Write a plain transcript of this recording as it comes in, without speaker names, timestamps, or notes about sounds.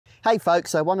Hey folks,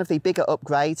 so one of the bigger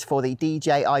upgrades for the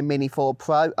DJI Mini 4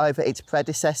 Pro over its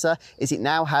predecessor is it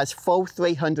now has full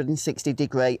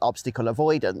 360-degree obstacle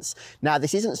avoidance. Now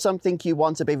this isn't something you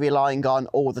want to be relying on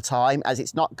all the time, as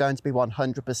it's not going to be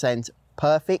 100%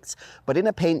 perfect, but in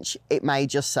a pinch it may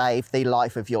just save the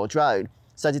life of your drone.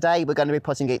 So today we're going to be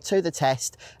putting it to the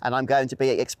test, and I'm going to be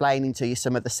explaining to you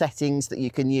some of the settings that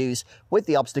you can use with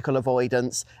the obstacle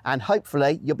avoidance, and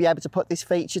hopefully you'll be able to put this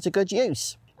feature to good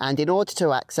use. And in order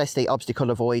to access the obstacle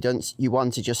avoidance, you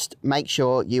want to just make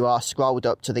sure you are scrolled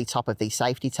up to the top of the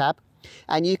safety tab.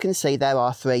 And you can see there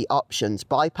are three options: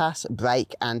 bypass,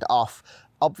 brake and off.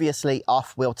 Obviously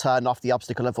off will turn off the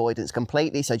obstacle avoidance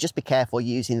completely, so just be careful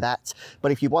using that.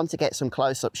 But if you want to get some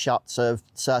close-up shots of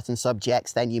certain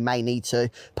subjects, then you may need to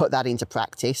put that into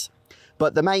practice.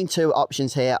 But the main two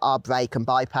options here are brake and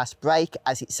bypass. Brake,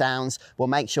 as it sounds, will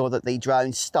make sure that the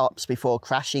drone stops before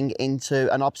crashing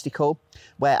into an obstacle,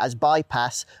 whereas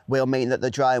bypass will mean that the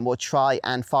drone will try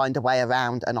and find a way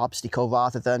around an obstacle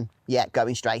rather than,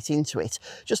 going straight into it.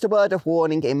 Just a word of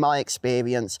warning, in my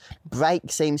experience,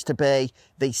 brake seems to be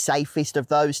the safest of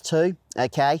those two,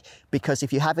 okay? Because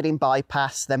if you have it in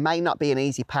bypass, there may not be an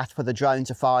easy path for the drone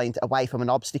to find away from an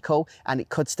obstacle, and it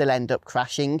could still end up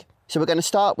crashing. So we're going to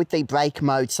start with the brake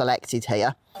mode selected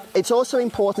here. It's also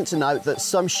important to note that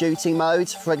some shooting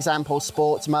modes, for example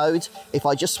sports mode, if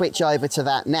I just switch over to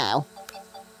that now,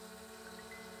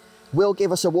 will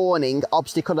give us a warning,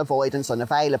 obstacle avoidance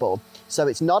unavailable. So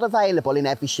it's not available in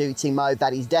every shooting mode.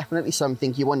 That is definitely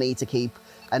something you will need to keep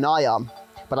an eye on.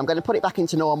 But I'm going to put it back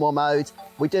into normal mode.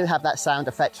 We do have that sound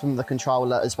effect from the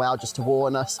controller as well, just to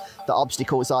warn us that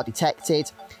obstacles are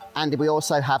detected. And we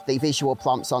also have the visual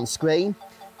prompts on screen.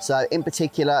 So in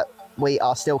particular, we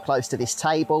are still close to this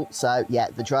table. So yeah,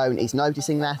 the drone is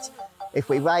noticing that. If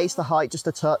we raise the height just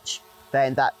a touch,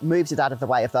 then that moves it out of the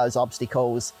way of those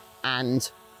obstacles,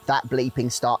 and that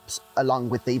bleeping stops along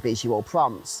with the visual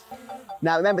prompts.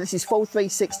 Now remember, this is full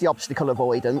 360 obstacle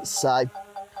avoidance, so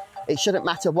it shouldn't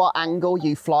matter what angle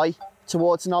you fly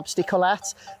towards an obstacle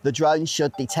at, the drone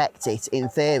should detect it in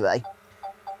theory.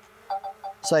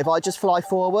 So if I just fly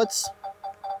forwards,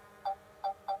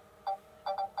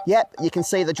 yep, you can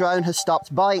see the drone has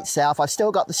stopped by itself. I've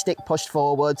still got the stick pushed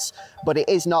forwards, but it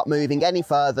is not moving any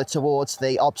further towards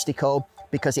the obstacle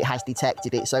because it has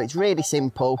detected it. So it's really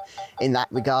simple in that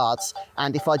regards.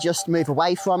 And if I just move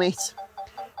away from it,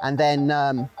 and then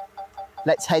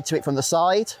let's head to it from the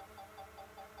side,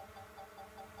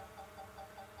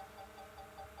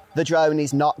 the drone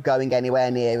is not going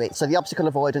anywhere near it. So the obstacle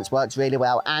avoidance works really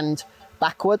well. And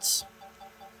backwards.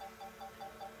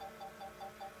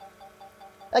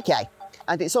 Okay,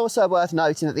 and it's also worth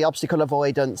noting that the obstacle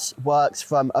avoidance works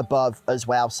from above as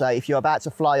well. So if you're about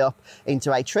to fly up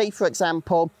into a tree, for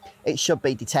example, it should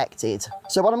be detected.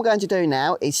 So what I'm going to do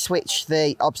now is switch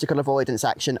the obstacle avoidance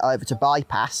action over to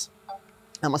bypass,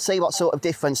 and we'll see what sort of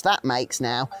difference that makes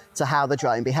now to how the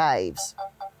drone behaves.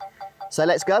 So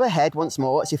let's go ahead once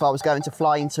more as if I was going to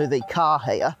fly into the car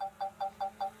here.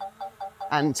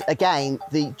 And again,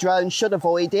 the drone should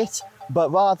avoid it, but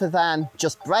rather than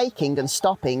just braking and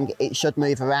stopping, it should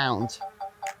move around.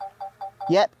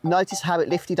 Yep, notice how it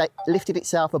lifted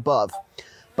itself above.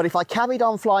 But if I carried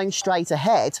on flying straight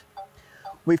ahead,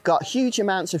 we've got huge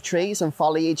amounts of trees and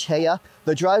foliage here.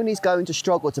 The drone is going to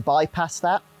struggle to bypass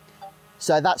that.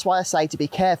 So that's why I say to be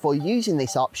careful using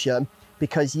this option,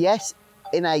 because yes,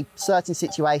 in a certain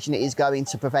situation it is going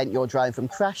to prevent your drone from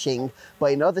crashing,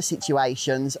 but in other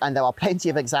situations, and there are plenty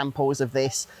of examples of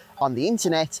this on the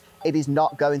internet, it is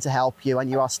not going to help you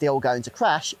and you are still going to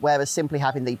crash, whereas simply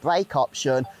having the brake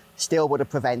option still would have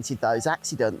prevented those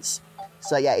accidents.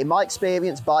 So yeah, in my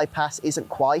experience, bypass isn't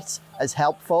quite as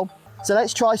helpful. So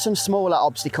let's try some smaller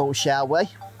obstacles, shall we?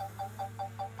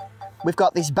 We've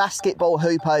got this basketball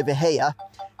hoop over here,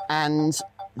 and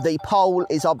the pole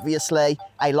is obviously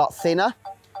a lot thinner.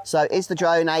 So is the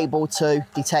drone able to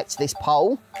detect this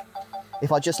pole?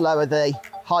 If I just lower the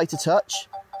height a touch,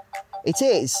 it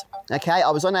is. Okay, I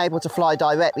was unable to fly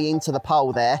directly into the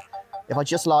pole there. If I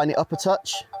just line it up a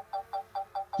touch,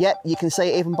 yep, you can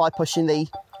see even by pushing the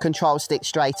control stick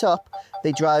straight up,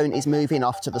 the drone is moving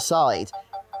off to the side.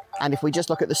 And if we just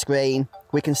look at the screen,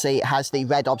 we can see it has the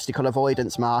red obstacle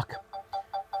avoidance mark.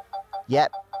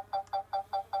 Yep.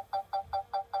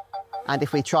 And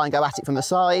if we try and go at it from the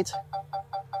side,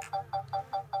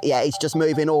 yeah, it's just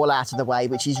moving all out of the way,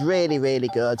 which is really, really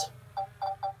good.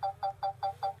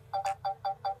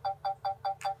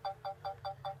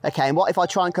 Okay, and what if I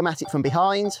try and come at it from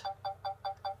behind?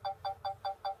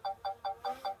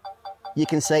 You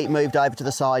can see it moved over to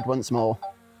the side once more.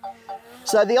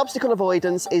 So the obstacle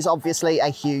avoidance is obviously a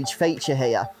huge feature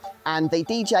here. And the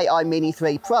DJI Mini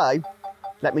 3 Pro,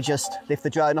 let me just lift the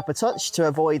drone up a touch to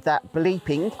avoid that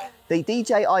bleeping. The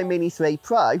DJI Mini 3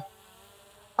 Pro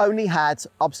only had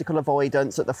obstacle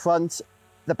avoidance at the front,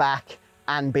 the back,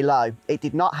 and below. It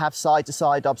did not have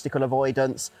side-to-side obstacle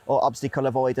avoidance or obstacle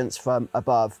avoidance from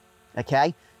above,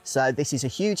 okay? So this is a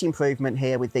huge improvement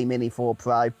here with the Mini 4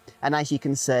 Pro. And as you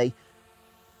can see,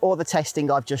 all the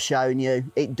testing I've just shown you,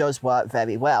 it does work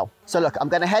very well. So look, I'm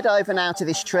gonna head over now to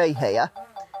this tree here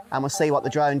and we'll see what the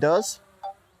drone does.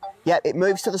 Yeah, it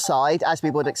moves to the side as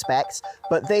we would expect,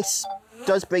 but this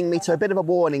does bring me to a bit of a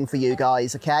warning for you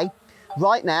guys, okay?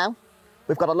 Right now,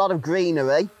 we've got a lot of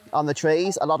greenery on the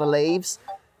trees, a lot of leaves.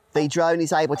 The drone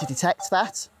is able to detect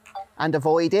that and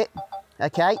avoid it,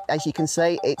 okay? As you can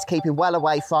see, it's keeping well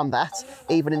away from that,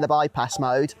 even in the bypass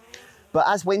mode. But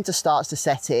as winter starts to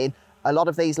set in, a lot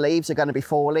of these leaves are going to be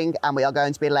falling and we are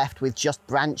going to be left with just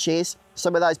branches.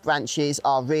 Some of those branches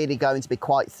are really going to be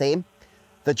quite thin.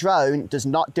 The drone does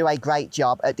not do a great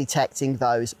job at detecting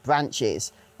those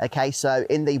branches. Okay, so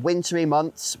in the wintry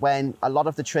months when a lot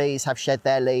of the trees have shed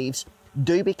their leaves,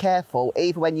 do be careful,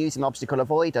 even when using obstacle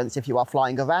avoidance, if you are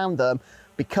flying around them,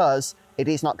 because it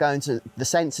is not going to, the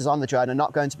sensors on the drone are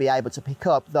not going to be able to pick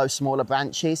up those smaller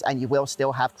branches and you will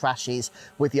still have crashes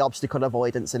with the obstacle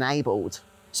avoidance enabled.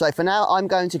 So for now, I'm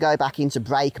going to go back into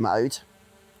brake mode.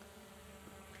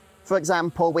 For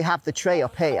example, we have the tree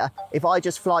up here. If I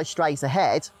just fly straight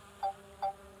ahead,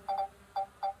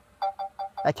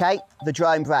 okay, the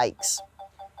drone brakes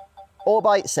all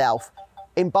by itself.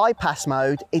 In bypass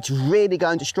mode, it's really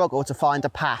going to struggle to find a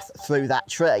path through that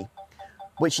tree,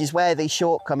 which is where the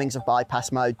shortcomings of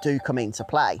bypass mode do come into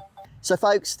play. So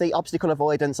folks, the obstacle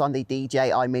avoidance on the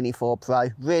DJI Mini 4 Pro,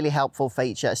 really helpful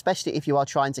feature, especially if you are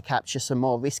trying to capture some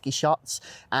more risky shots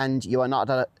and you are not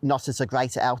at a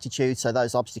greater altitude, so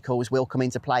those obstacles will come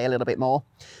into play a little bit more.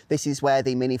 This is where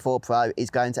the Mini 4 Pro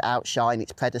is going to outshine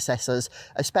its predecessors,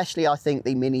 especially I think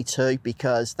the Mini 2,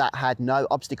 because that had no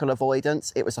obstacle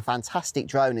avoidance. It was a fantastic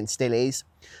drone and still is,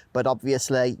 but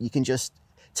obviously you can just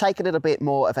take a little bit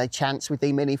more of a chance with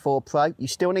the Mini 4 Pro. You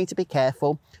still need to be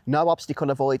careful. No obstacle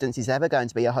avoidance is ever going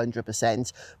to be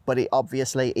 100%, but it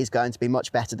obviously is going to be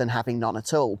much better than having none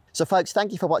at all. So folks,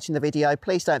 thank you for watching the video.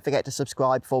 Please don't forget to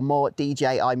subscribe for more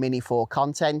DJI Mini 4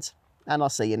 content, and I'll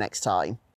see you next time.